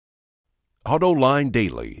AutoLine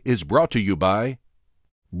Daily is brought to you by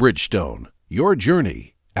Bridgestone, your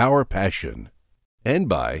journey, our passion, and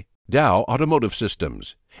by Dow Automotive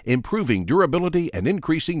Systems, improving durability and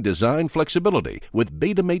increasing design flexibility with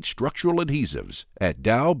Betamate structural adhesives at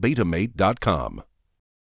dowbetamate.com.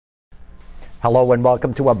 Hello and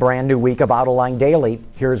welcome to a brand new week of AutoLine Daily.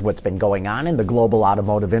 Here's what's been going on in the global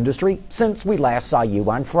automotive industry since we last saw you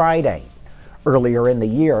on Friday. Earlier in the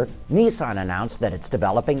year, Nissan announced that it's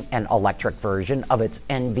developing an electric version of its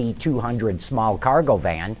NV200 small cargo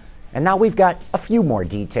van, and now we've got a few more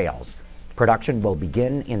details. Production will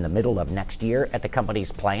begin in the middle of next year at the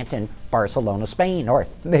company's plant in Barcelona, Spain, or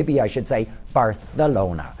maybe I should say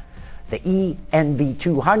Barcelona. The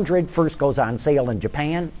eNV200 first goes on sale in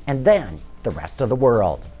Japan and then the rest of the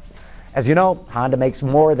world. As you know, Honda makes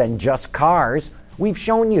more than just cars. We've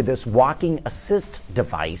shown you this walking assist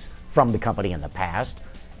device from the company in the past,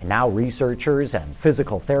 and now researchers and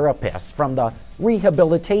physical therapists from the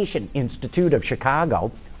Rehabilitation Institute of Chicago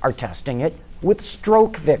are testing it with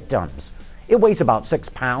stroke victims. It weighs about 6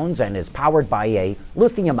 pounds and is powered by a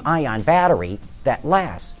lithium-ion battery that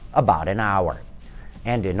lasts about an hour.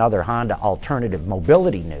 And in other Honda alternative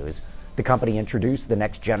mobility news, the company introduced the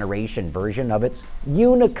next generation version of its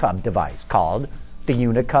Unicub device called the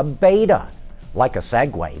Unicub Beta. Like a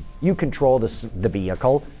Segway, you control the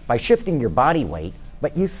vehicle by shifting your body weight,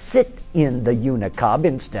 but you sit in the Unicub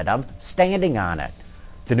instead of standing on it.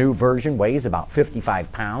 The new version weighs about 55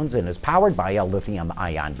 pounds and is powered by a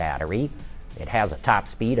lithium-ion battery. It has a top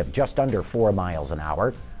speed of just under 4 miles an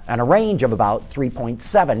hour and a range of about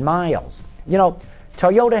 3.7 miles. You know,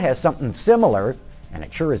 Toyota has something similar, and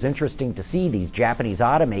it sure is interesting to see these Japanese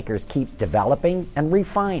automakers keep developing and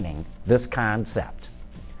refining this concept.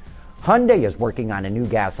 Hyundai is working on a new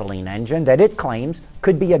gasoline engine that it claims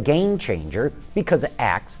could be a game changer because it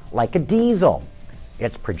acts like a diesel.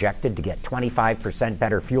 It's projected to get 25%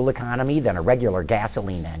 better fuel economy than a regular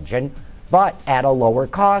gasoline engine, but at a lower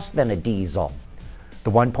cost than a diesel. The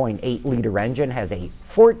 1.8-liter engine has a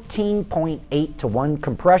 14.8 to 1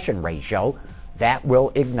 compression ratio that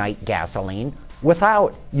will ignite gasoline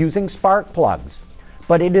without using spark plugs.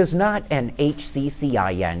 But it is not an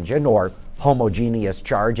HCCI engine or homogeneous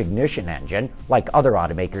charge ignition engine like other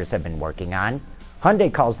automakers have been working on.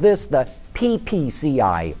 Hyundai calls this the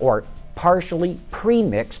PPCI, or partially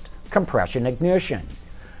premixed compression ignition.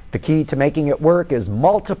 The key to making it work is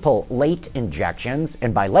multiple late injections,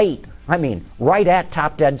 and by late, I mean right at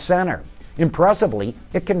top dead center. Impressively,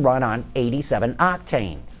 it can run on 87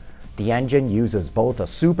 octane. The engine uses both a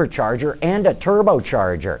supercharger and a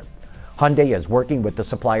turbocharger. Hyundai is working with the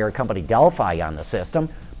supplier company Delphi on the system,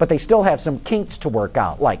 but they still have some kinks to work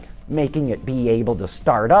out, like making it be able to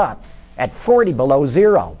start up at 40 below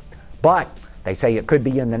zero. But they say it could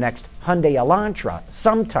be in the next Hyundai Elantra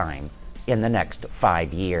sometime in the next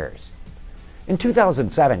 5 years. In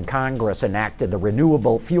 2007, Congress enacted the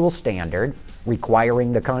Renewable Fuel Standard,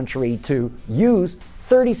 requiring the country to use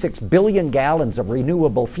 36 billion gallons of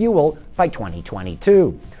renewable fuel by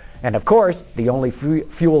 2022. And of course, the only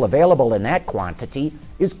fuel available in that quantity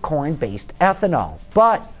is corn-based ethanol.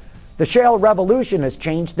 But the shale revolution has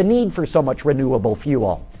changed the need for so much renewable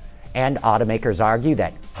fuel. And automakers argue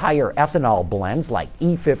that higher ethanol blends like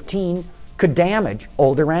E15 could damage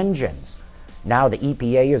older engines. Now the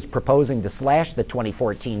EPA is proposing to slash the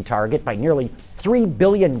 2014 target by nearly 3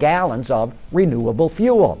 billion gallons of renewable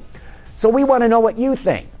fuel. So we want to know what you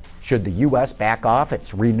think. Should the U.S. back off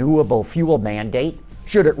its renewable fuel mandate?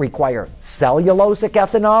 Should it require cellulosic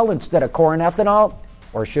ethanol instead of corn ethanol?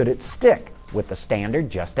 Or should it stick with the standard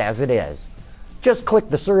just as it is? Just click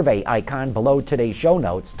the survey icon below today's show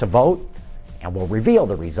notes to vote, and we'll reveal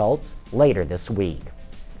the results later this week.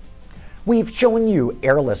 We've shown you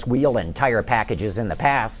airless wheel and tire packages in the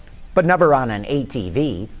past, but never on an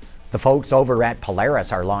ATV. The folks over at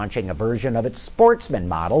Polaris are launching a version of its Sportsman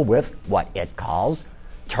model with what it calls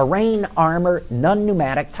Terrain Armor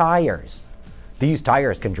non-pneumatic tires. These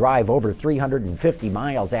tires can drive over 350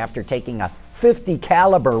 miles after taking a .50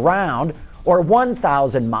 caliber round or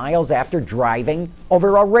 1,000 miles after driving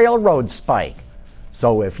over a railroad spike.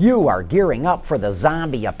 So if you are gearing up for the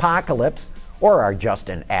zombie apocalypse or are just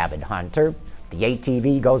an avid hunter, the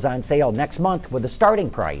ATV goes on sale next month with a starting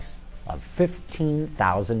price of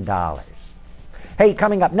 $15,000. Hey,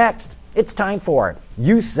 coming up next, it's time for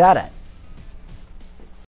You Said It.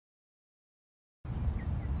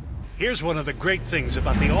 Here's one of the great things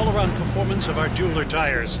about the all-around performance of our Dueler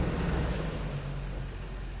tires.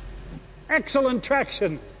 Excellent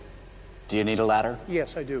traction. Do you need a ladder?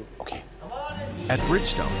 Yes, I do. Okay. At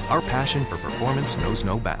Bridgestone, our passion for performance knows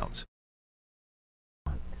no bounds.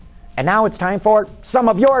 And now it's time for some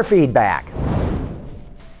of your feedback.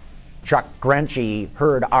 Chuck Grenche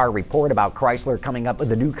heard our report about Chrysler coming up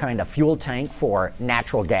with a new kind of fuel tank for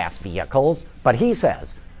natural gas vehicles, but he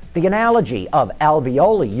says the analogy of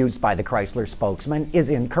alveoli used by the Chrysler spokesman is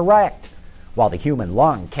incorrect. While the human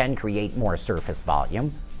lung can create more surface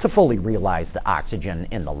volume to fully realize the oxygen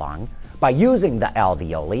in the lung, by using the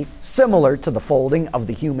alveoli, similar to the folding of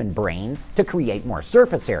the human brain to create more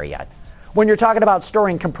surface area, when you're talking about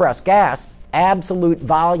storing compressed gas, absolute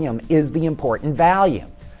volume is the important value.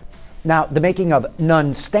 Now, the making of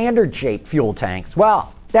non-standard shaped fuel tanks,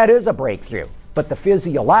 well, that is a breakthrough, but the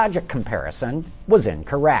physiologic comparison was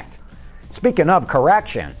incorrect. Speaking of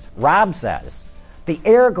corrections, Rob says, the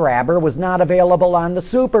air grabber was not available on the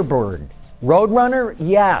Superbird. Roadrunner,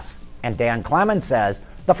 yes. And Dan Clemens says,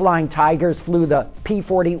 the Flying Tigers flew the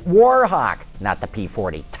P-40 Warhawk, not the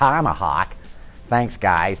P-40 Tomahawk. Thanks,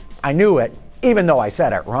 guys. I knew it, even though I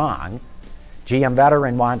said it wrong. GM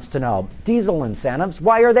Veteran wants to know, diesel incentives,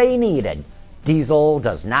 why are they needed? Diesel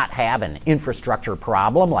does not have an infrastructure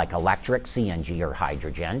problem like electric, CNG, or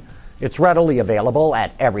hydrogen. It's readily available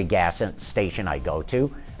at every gas station I go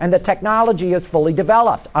to, and the technology is fully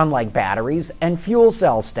developed, unlike batteries and fuel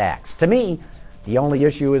cell stacks. To me, the only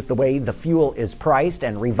issue is the way the fuel is priced,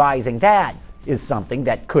 and revising that is something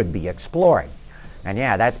that could be explored. And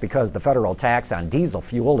yeah, that's because the federal tax on diesel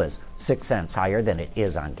fuel is 6 cents higher than it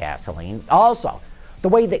is on gasoline. Also, the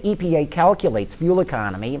way the EPA calculates fuel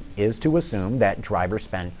economy is to assume that drivers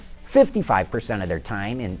spend 55% of their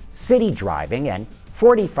time in city driving and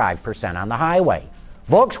 45% on the highway.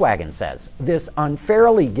 Volkswagen says this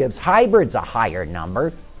unfairly gives hybrids a higher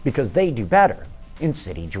number because they do better in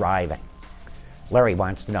city driving. Larry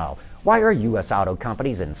wants to know, why are U.S. auto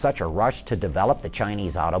companies in such a rush to develop the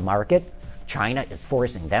Chinese auto market? China is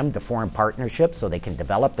forcing them to form partnerships so they can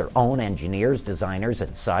develop their own engineers, designers,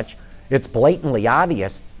 and such. It's blatantly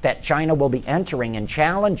obvious that China will be entering and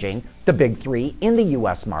challenging the big three in the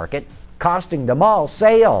U.S. market, costing them all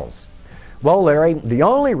sales. Well, Larry, the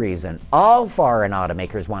only reason all foreign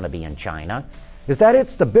automakers want to be in China is that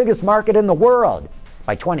it's the biggest market in the world.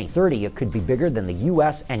 By 2030, it could be bigger than the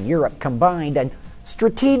U.S. and Europe combined, and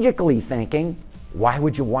strategically thinking, why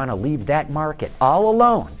would you want to leave that market all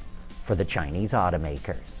alone for the Chinese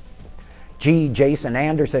automakers? Jason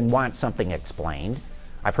Anderson wants something explained.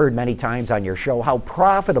 I've heard many times on your show how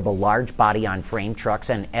profitable large body-on-frame trucks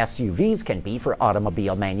and SUVs can be for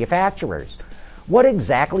automobile manufacturers. What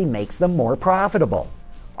exactly makes them more profitable?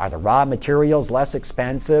 Are the raw materials less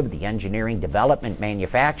expensive, the engineering, development,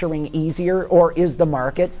 manufacturing easier, or is the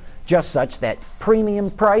market just such that premium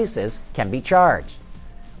prices can be charged?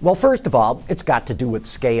 Well, first of all, it's got to do with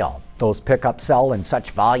scale. Those pickups sell in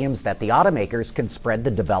such volumes that the automakers can spread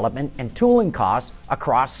the development and tooling costs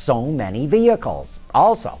across so many vehicles.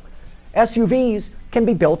 Also, SUVs can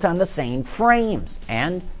be built on the same frames,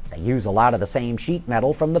 and they use a lot of the same sheet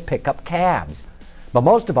metal from the pickup cabs. But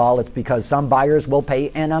most of all, it's because some buyers will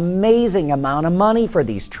pay an amazing amount of money for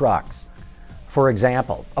these trucks. For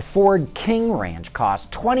example, a Ford King Ranch costs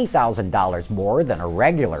 $20,000 more than a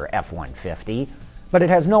regular F-150, but it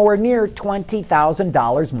has nowhere near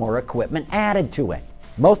 $20,000 more equipment added to it.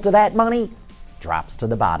 Most of that money drops to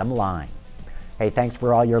the bottom line. Hey, thanks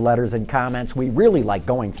for all your letters and comments. We really like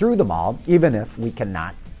going through them all, even if we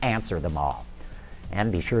cannot answer them all.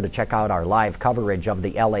 And be sure to check out our live coverage of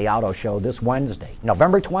the LA Auto Show this Wednesday,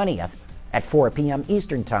 November 20th at 4 p.m.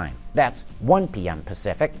 Eastern Time. That's 1 p.m.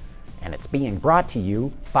 Pacific. And it's being brought to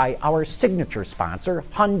you by our signature sponsor,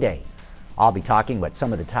 Hyundai. I'll be talking with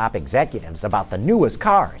some of the top executives about the newest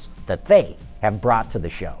cars that they have brought to the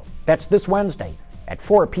show. That's this Wednesday at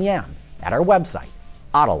 4 p.m. at our website,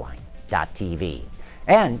 Autoline.tv.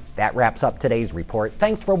 And that wraps up today's report.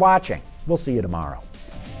 Thanks for watching. We'll see you tomorrow.